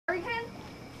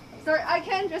Sorry, I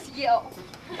can't just yell.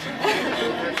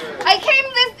 I came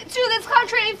to this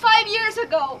country 5 years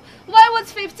ago when I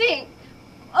was 15,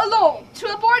 alone, to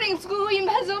a boarding school in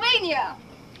Pennsylvania.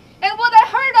 And what I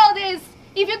heard out is,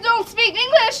 if you don't speak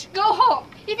English, go home.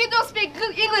 If you don't speak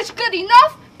English good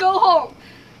enough, go home.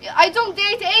 I don't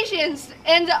date Asians,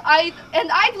 and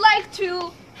I'd like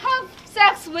to have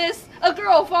sex with a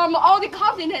girl from all the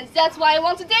continents. That's why I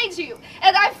want to date you.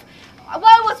 And while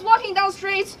I was walking down the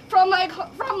street from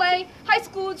my high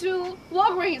school to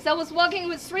Walgreens, I was walking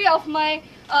with 3 of my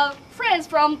friends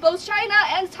from both China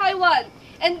and Taiwan.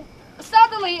 And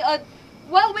suddenly,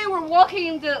 when we were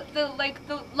walking, the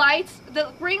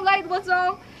green light was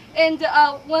on, and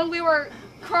when we were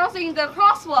crossing the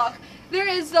crosswalk, there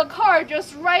is a car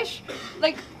just rushed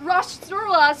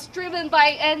through us, driven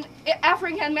by an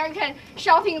African American,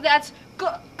 shouting that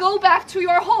go back to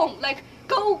your home, like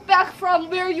go back from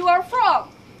where you are from,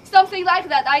 something like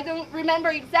that. I don't remember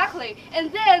exactly.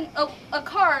 And then a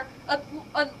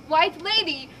white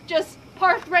lady just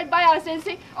parked right by us and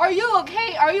said, "Are you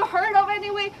okay? Are you hurt of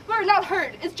anything?" We're not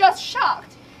hurt. It's just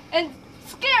shocked and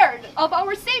scared of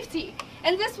our safety.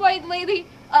 And this white lady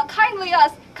kindly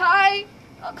asked,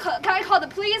 can I call the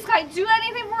police? Can I do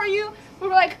anything for you? We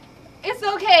were like, it's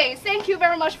okay. Thank you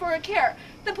very much for your care.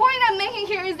 The point I'm making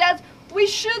here is that we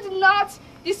should not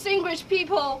distinguish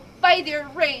people by their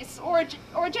race or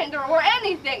gender or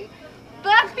anything.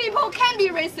 Black people can be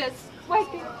racist. White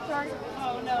people, sorry.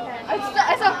 Oh no.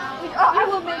 I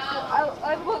will make this.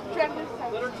 I will drag this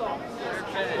out.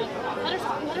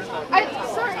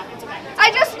 Sorry.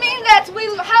 I just mean that we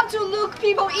have to look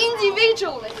people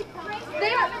individually.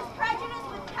 There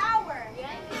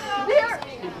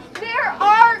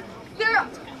are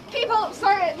people,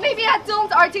 sorry, maybe I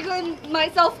don't articulate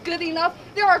myself good enough.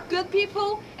 There are good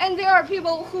people, and there are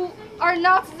people who are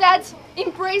not that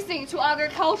embracing to other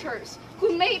cultures,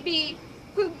 who may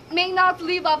not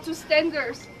live up to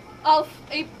standards of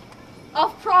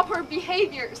proper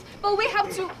behaviors. But we have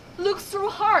to look through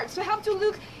hearts. We have to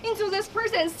look into this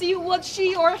person and see what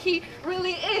she or he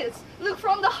really is. Look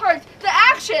from the heart, the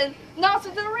action, not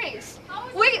the race.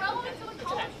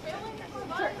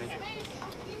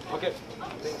 Okay.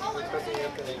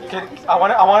 I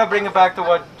want to bring it back to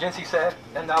what Jincy said,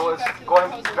 and that was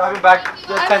driving back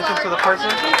the attention to the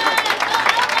person,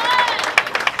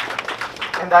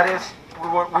 and that is we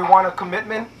want a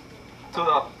commitment to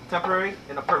the temporary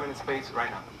and the permanent space right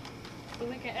now. So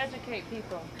we can educate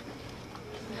people.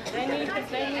 They need to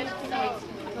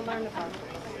learn about it.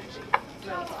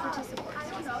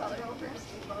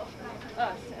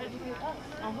 Us, educate us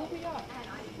on who we are.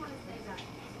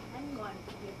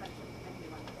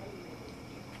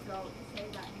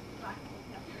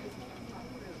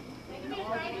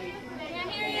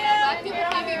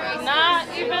 Not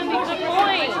even the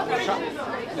point.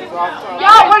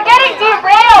 Yo, we're getting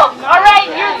derailed. All right,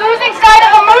 you're losing sight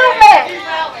of the movement.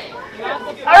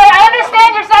 All right, I understand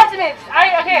your sentiments.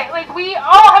 Okay, like we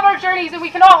all have our journeys and we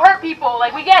can all hurt people.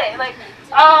 Like we get it. Like,